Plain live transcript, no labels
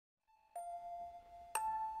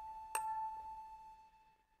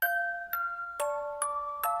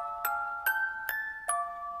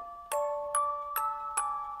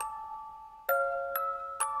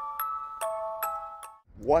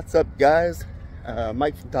What's up, guys?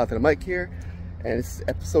 Mike from Talking to Mike here, and it's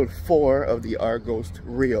episode 4 of the Our Ghost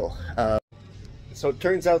Reel. So it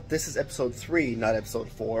turns out this is episode 3, not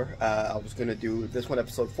episode 4. I was gonna do this one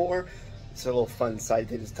episode 4. It's a little fun side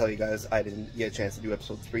thing to tell you guys. I didn't get a chance to do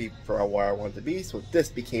episode 3 for where I wanted to be, so this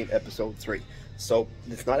became episode 3. So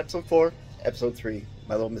it's not episode 4, episode 3.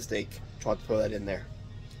 My little mistake. Just want to throw that in there.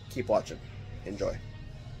 Keep watching. Enjoy.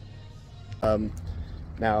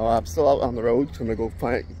 Now I'm still out on the road, so I'm gonna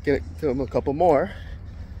go get film a couple more.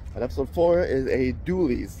 But episode 4 is a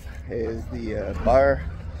Dooley's. It is the bar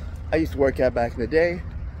I used to work at back in the day,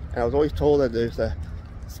 and I was always told that there's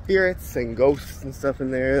spirits and ghosts and stuff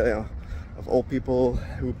in there, you know, of old people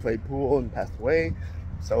who played pool and passed away.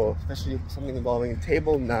 So especially something involving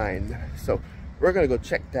table 9. So we're gonna go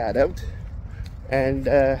check that out, and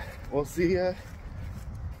we'll see what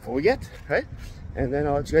we get, right? And then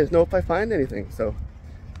I'll let you guys know if I find anything. So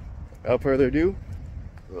without further ado,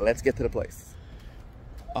 let's get to the place.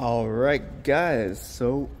 Alright guys,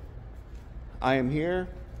 so I am here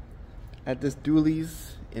at this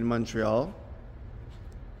Dooley's in Montreal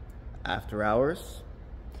after hours,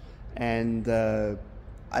 and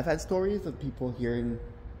I've had stories of people hearing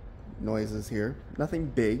noises here. Nothing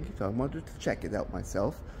big, so I wanted to check it out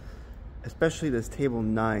myself, especially this table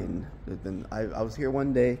 9. I was here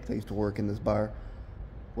one day, 'cause I used to work in this bar,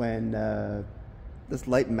 when this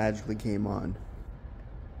light magically came on,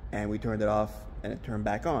 and we turned it off and it turned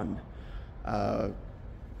back on.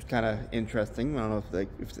 It's kind of interesting. I don't know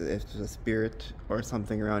if there's a spirit or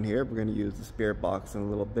something around here. We're going to use the spirit box in a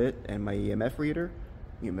little bit, and my EMF reader.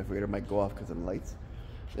 EMF reader might go off because of the lights.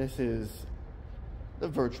 This is the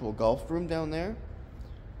virtual golf room down there.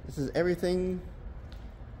 This is everything.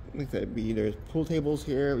 Like I said, there's pool tables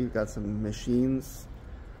here. We've got some machines.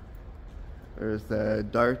 There's the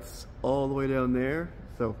darts all the way down there.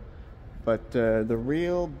 So, but the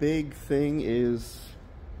real big thing is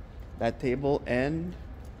that table and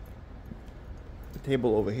the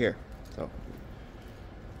table over here. So,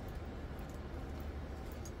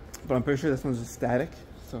 but I'm pretty sure this one's just static.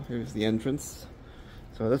 So here's the entrance.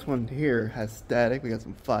 So this one here has static. We got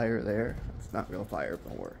some fire there. It's not real fire,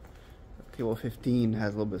 don't worry. Table 15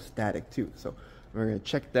 has a little bit of static too. So we're gonna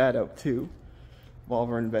check that out too while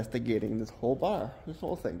we're investigating this whole bar, this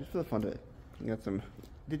whole thing, just for the fun of it. We got some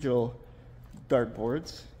digital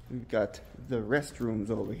dartboards. We've got the restrooms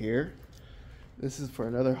over here. This is for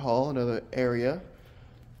another hall, another area.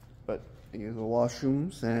 But here's the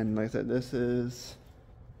washrooms, and like I said, this is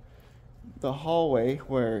the hallway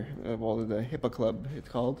where, well, the HIPAA club, it's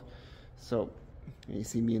called. So you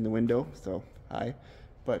see me in the window, so hi.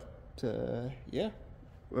 But yeah,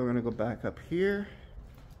 we're gonna go back up here.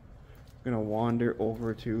 We're gonna wander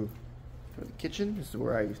over to the kitchen. This is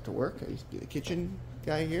where I used to work. I used to be the kitchen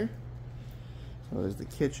guy here. So there's the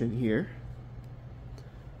kitchen here,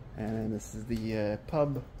 and this is the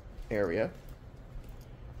pub area.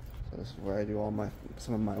 So this is where I do all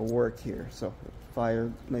some of my work here. So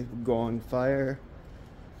fire, nice going fire.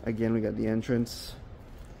 Again, we got the entrance.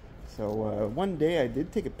 So one day I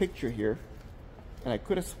did take a picture here, and I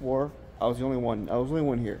could have swore I was the only one. I was the only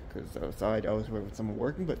one here because outside I was with someone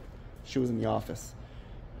working, but she was in the office,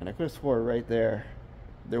 and I could have swore right there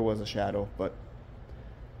was a shadow, but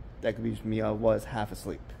that could be just me. I was half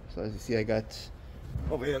asleep. So as you see, I got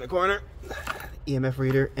over here in the corner EMF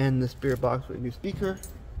reader and the spirit box with a new speaker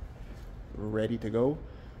ready to go.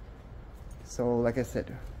 So like I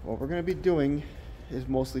said, what we're going to be doing is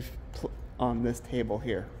mostly on this table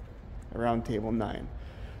here, around table 9.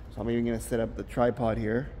 So I'm even going to set up the tripod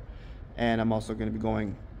here, and I'm also going to be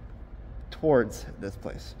going towards this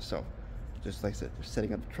place. So just like I said, just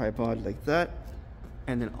setting up the tripod like that,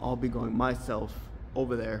 and then I'll be going myself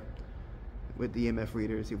over there with the EMF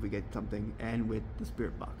reader, see if we get something, and with the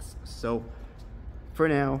spirit box. So for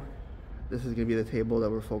now, this is going to be the table that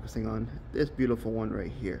we're focusing on, this beautiful one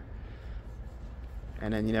right here.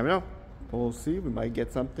 And then you never know, we'll see, we might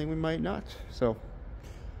get something, we might not. So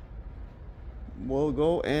we'll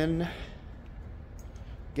go and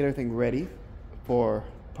get everything ready for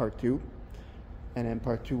part 2, and then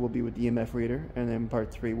part 2 will be with the EMF reader, and then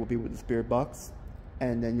part 3 will be with the spirit box,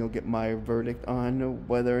 and then you'll get my verdict on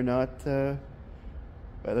whether or not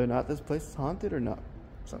this place is haunted or not.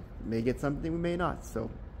 So we may get something, we may not, so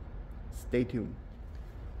stay tuned.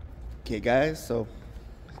 Okay guys, so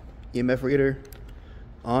EMF reader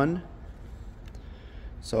on.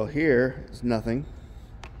 So here is nothing.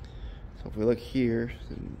 So if we look here,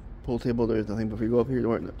 pool table, there's nothing. But if we go up here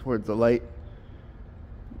towards the light,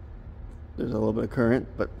 there's a little bit of current.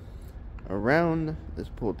 But around this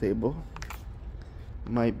pool table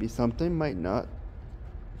might be something, might not.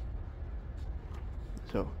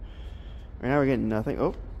 So right now we're getting nothing.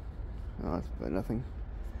 Oh, that's about nothing.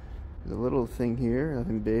 There's a little thing here,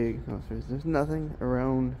 nothing big. No, there's nothing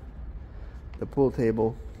around the pool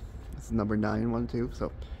table. This is number 912.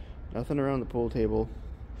 So nothing around the pool table.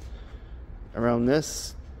 Around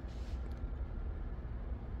this,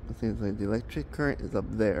 I think like the electric current is up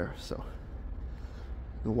there, so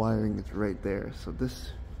the wiring is right there. So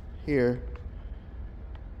this here,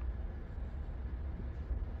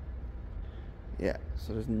 yeah,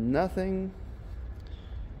 so there's nothing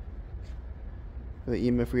for the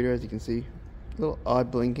EMF reader, as you can see. A little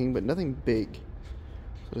odd blinking, but nothing big.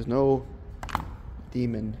 So there's no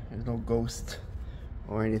demon, there's no ghost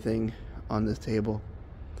or anything on this table.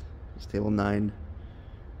 It's table 9.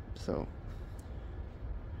 So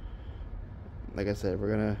like I said, we're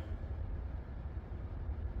gonna,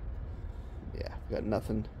 yeah, we got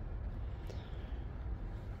nothing.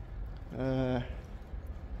 There's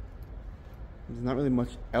not really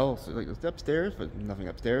much else. Like, it's upstairs, but nothing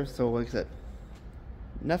upstairs. So like I said,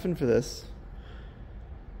 nothing for this.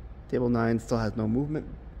 Table 9 still has no movement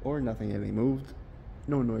or nothing getting moved.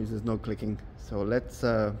 No noises, no clicking. So let's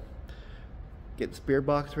get the spirit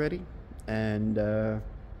box ready, and that'll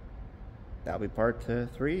be part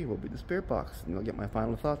 3, will be the spirit box, and I'll get my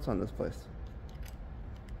final thoughts on this place.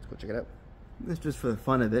 Let's go check it out. This just for the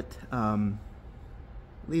fun of it.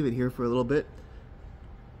 Leave it here for a little bit,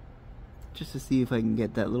 just to see if I can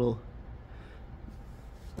get that little,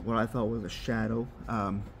 what I thought was a shadow.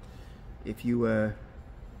 If you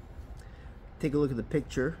take a look at the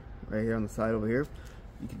picture right here on the side over here,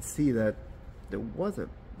 you can see that there was a,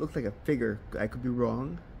 looks like a figure. I could be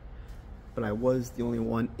wrong, but I was the only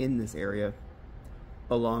one in this area,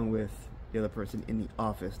 along with the other person in the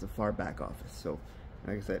office, the far back office. So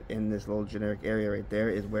like I said, in this little generic area right there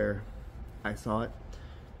is where I saw it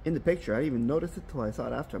in the picture. I didn't even notice it till I saw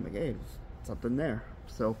it after. I'm like, hey, there's something there.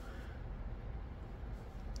 So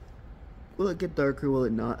will it get darker, will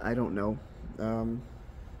it not? I don't know.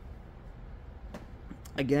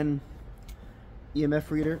 Again,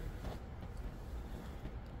 EMF reader,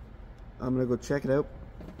 I'm gonna go check it out.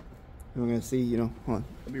 And we're gonna see, you know, hold on,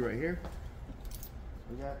 I'll be right here.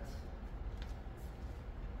 We got a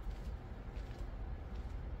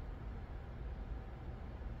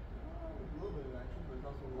little bit of action, but it's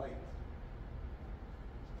also light.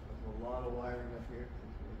 There's a lot of wiring up here.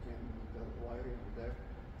 We can't move the wiring up there.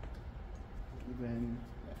 Even,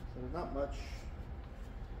 yeah, so there's not much,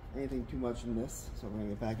 anything too much in this. So we're gonna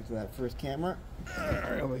get back into that first camera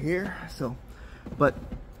right over here. So, but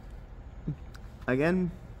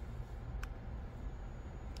again,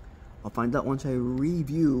 I'll find out once I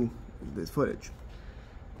review this footage.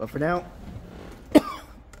 But for now,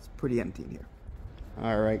 it's pretty empty in here.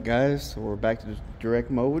 Alright guys, so we're back to the direct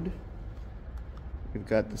mode. We've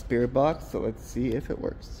got the spirit box, so let's see if it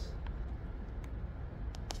works.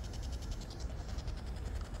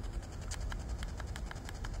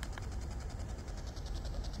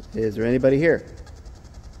 Is there anybody here?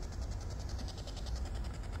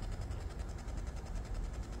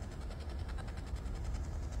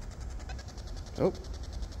 Oh,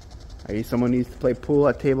 are you someone who used to play pool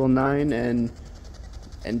at table 9 and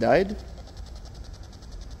died?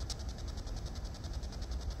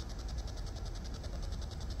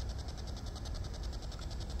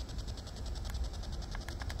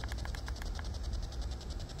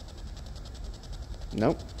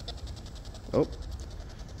 Nope. Oh,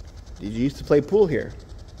 did you used to play pool here?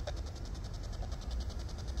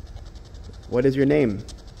 What is your name?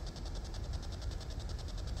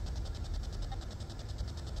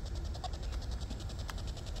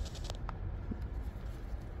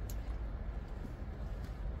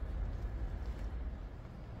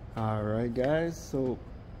 Alright guys, so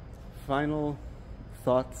final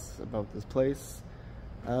thoughts about this place.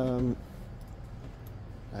 I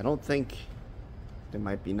don't think there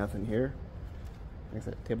might be nothing here. Like I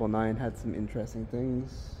said, table 9 had some interesting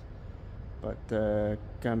things, but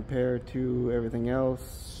compared to everything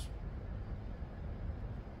else,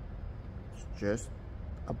 it's just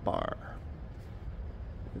a bar.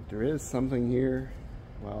 If there is something here,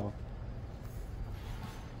 well,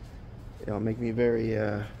 it'll make me very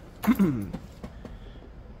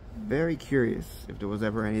very curious if there was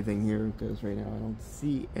ever anything here, because right now I don't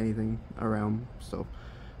see anything around. So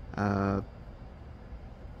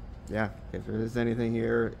yeah, if there is anything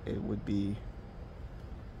here, it would be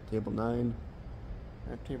table 9,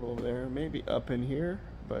 that table over there, maybe up in here,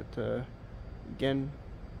 but again,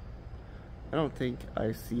 I don't think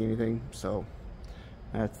I see anything, so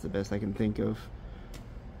that's the best I can think of.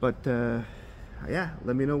 But yeah,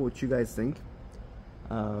 let me know what you guys think.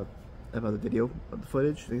 about the video, of the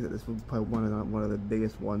footage. I think that this was probably one of the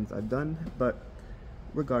biggest ones I've done, but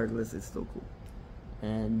regardless, it's still cool.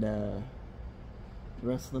 And the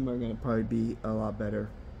rest of them are gonna probably be a lot better.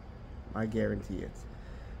 I guarantee it.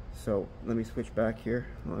 So let me switch back here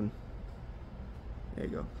on. There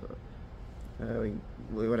you go. So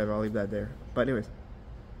whatever, I'll leave that there. But anyways,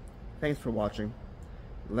 thanks for watching.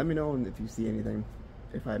 Let me know if you see anything,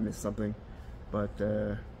 if I missed something. But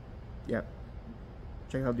yeah,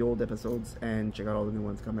 check out the old episodes and check out all the new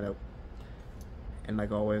ones coming out. And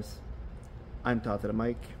like always, I'm Todd to the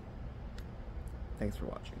mic. Thanks for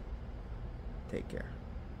watching. Take care.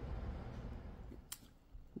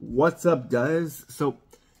 What's up, guys? So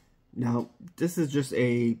now this is just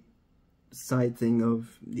a side thing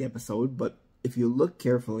of the episode, but if you look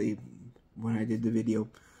carefully when I did the video,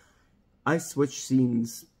 I switched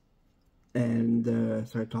scenes and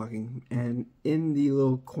started talking, and in the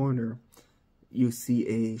little corner you see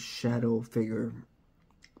a shadow figure.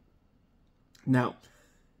 Now,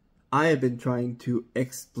 I have been trying to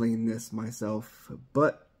explain this myself,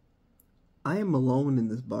 but I am alone in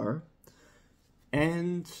this bar,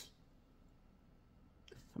 and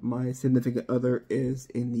my significant other is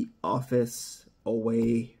in the office,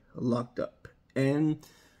 away, locked up. And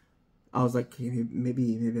I was like,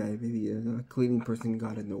 maybe a cleaning person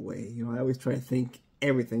got in the way. You know, I always try to think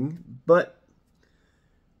everything, but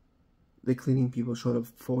the cleaning people showed up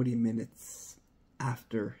 40 minutes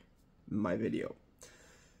after my video.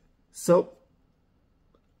 So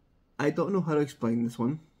I don't know how to explain this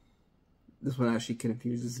one. This one actually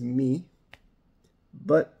confuses me,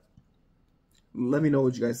 but let me know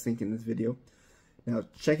what you guys think in this video. Now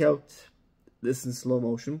check out this in slow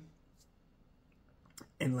motion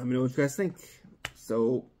and let me know what you guys think.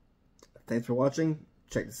 So thanks for watching.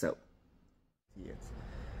 Check this out.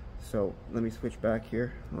 So let me switch back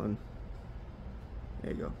here on.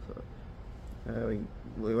 There you go. So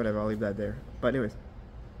whatever, I'll leave that there. But anyways,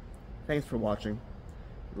 thanks for watching.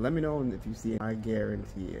 Let me know if you see it. I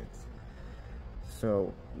guarantee it.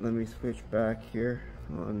 So let me switch back here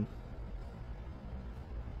on.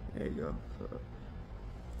 There you go.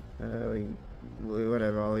 So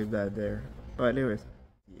whatever, I'll leave that there. But anyways,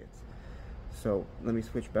 so let me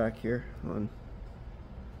switch back here on.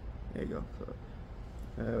 There you go.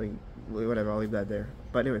 So whatever, I'll leave that there.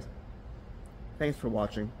 But anyways, thanks for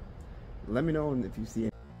watching. Let me know if you see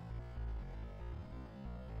it.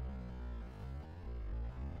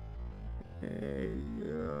 There you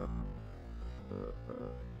go.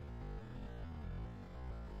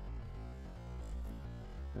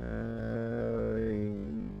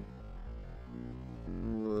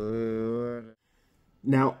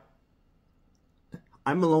 Now,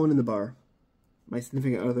 I'm alone in the bar. My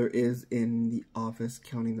significant other is in the office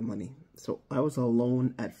counting the money. So I was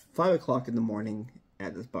alone at 5 o'clock in the morning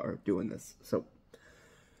at this bar doing this. So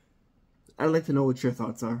I'd like to know what your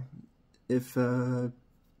thoughts are. If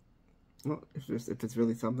it's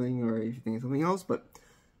really something, or if you think it's something else, but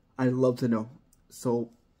I'd love to know. So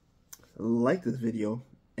like this video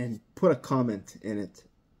and put a comment in it,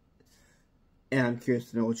 and I'm curious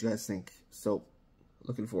to know what you guys think. So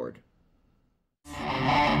looking forward.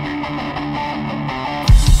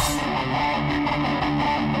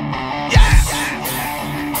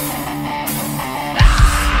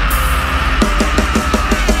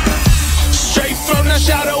 Straight from the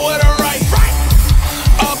shadow with a right.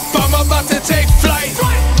 Up, I'm about to take